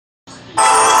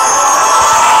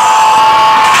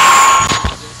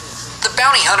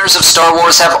Stormtroopers of Star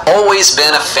Wars have always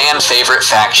been a fan-favorite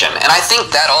faction, and I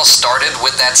think that all started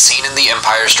with that scene in The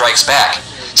Empire Strikes Back.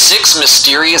 6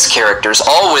 mysterious characters,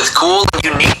 all with cool and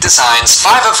unique designs,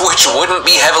 5 of which wouldn't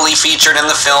be heavily featured in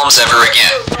the films ever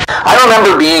again. I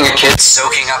remember being a kid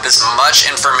soaking up as much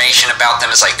information about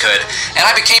them as I could, and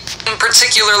I became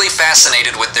particularly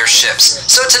fascinated with their ships.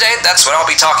 So today, that's what I'll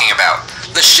be talking about.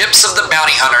 The ships of the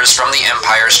bounty hunters from The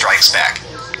Empire Strikes Back.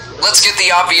 Let's get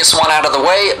the obvious one out of the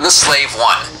way, the Slave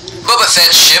One. Boba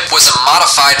Fett's ship was a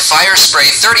modified Firespray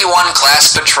 31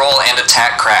 class patrol and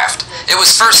attack craft. It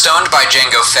was first owned by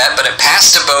Jango Fett, but it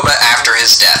passed to Boba after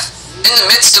his death. In the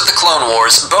midst of the Clone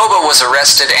Wars, Boba was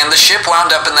arrested and the ship wound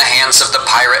up in the hands of the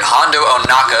pirate Hondo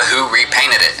Ohnaka, who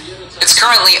repainted it. It's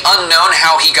currently unknown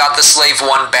how he got the Slave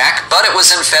One back, but it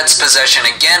was in Fett's possession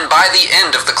again by the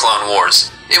end of the Clone Wars.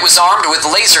 It was armed with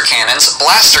laser cannons,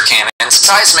 blaster cannons,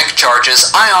 seismic charges,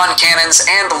 ion cannons,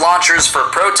 and launchers for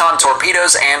proton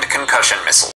torpedoes and concussion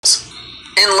missiles.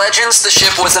 In Legends, the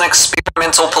ship was an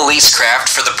experimental police craft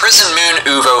for the prison moon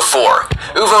Uvo-4.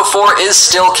 Uvo-4 is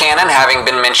still canon, having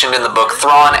been mentioned in the book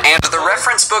Thrawn, and the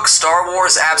reference book Star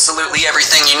Wars Absolutely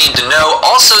Everything You Need to Know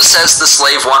also says the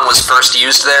Slave One was first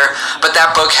used there, but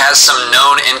that book has some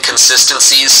known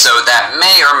inconsistencies, so that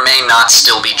may or may not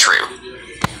still be true.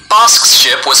 Bossk's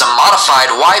ship was a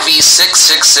modified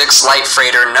YV-666 light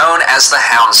freighter known as the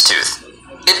Houndstooth.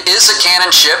 It is a canon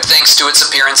ship thanks to its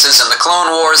appearances in the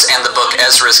Clone Wars and the book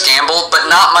Ezra's Gamble, but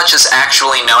not much is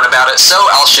actually known about it, so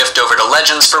I'll shift over to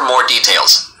Legends for more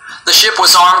details. The ship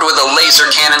was armed with a laser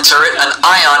cannon turret, an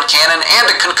ion cannon, and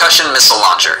a concussion missile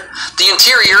launcher. The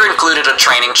interior included a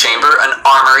training chamber, an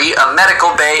armory, a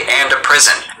medical bay, and a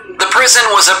prison. The prison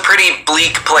was a pretty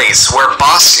bleak place where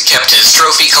Bossk kept his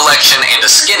trophy collection and a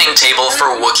skinning table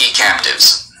for Wookiee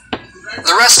captives.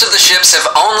 The rest of the ships have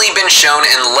only been shown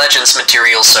in Legends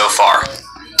material so far.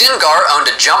 Dengar owned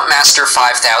a Jumpmaster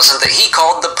 5000 that he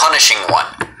called the Punishing One.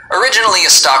 Originally a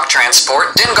stock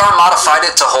transport, Dengar modified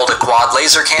it to hold a quad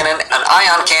laser cannon, an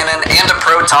ion cannon, and a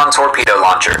proton torpedo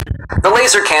launcher. The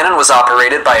laser cannon was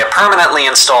operated by a permanently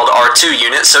installed R2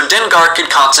 unit so Dengar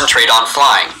could concentrate on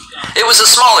flying. It was a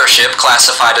smaller ship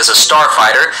classified as a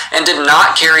starfighter and did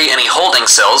not carry any holding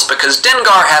cells because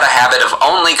Dengar had a habit of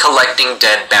only collecting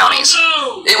dead bounties.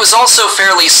 It was also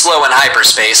fairly slow in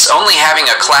hyperspace, only having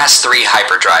a Class 3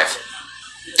 hyperdrive.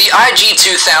 The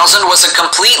IG-2000 was a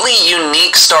completely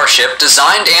unique starship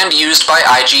designed and used by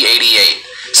IG-88.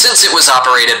 Since it was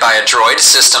operated by a droid,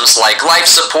 systems like life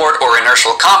support or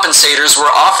inertial compensators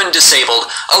were often disabled,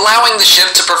 allowing the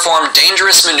ship to perform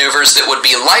dangerous maneuvers that would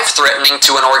be life-threatening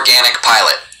to an organic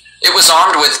pilot. It was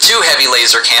armed with 2 heavy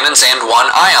laser cannons and 1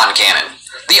 ion cannon.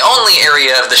 The only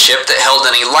area of the ship that held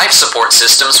any life support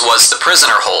systems was the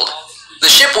prisoner hold. The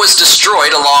ship was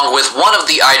destroyed along with one of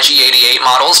the IG-88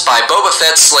 models by Boba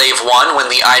Fett's Slave One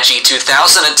when the IG-2000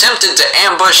 attempted to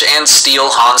ambush and steal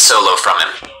Han Solo from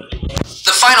him.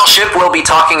 The final ship we'll be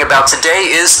talking about today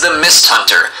is the Mist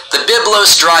Hunter, the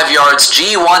Biblos Drive Yards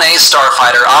G-1A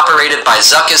starfighter operated by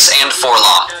Zuckuss and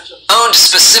 4-LOM. Owned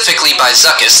specifically by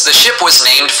Zuckuss, the ship was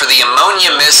named for the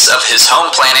ammonia mists of his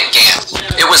home planet Gan.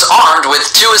 It was armed with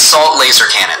 2 assault laser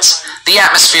cannons. The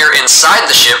atmosphere inside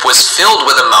the ship was filled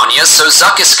with ammonia so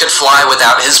Zuckuss could fly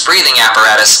without his breathing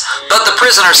apparatus, but the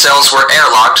prisoner cells were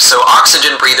airlocked so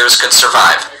oxygen breathers could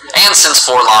survive. And since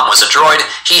 4-LOM was a droid,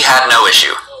 he had no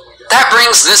issue. That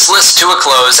brings this list to a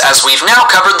close, as we've now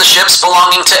covered the ships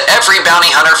belonging to every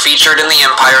bounty hunter featured in The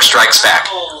Empire Strikes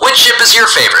Back. Which ship is your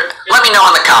favorite? Let me know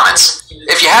in the comments.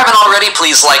 If you haven't already,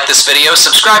 please like this video,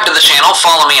 subscribe to the channel,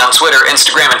 follow me on Twitter,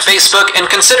 Instagram, and Facebook,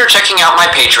 and consider checking out my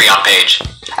Patreon page.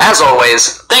 As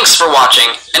always, thanks for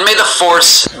watching, and may the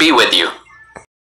Force be with you.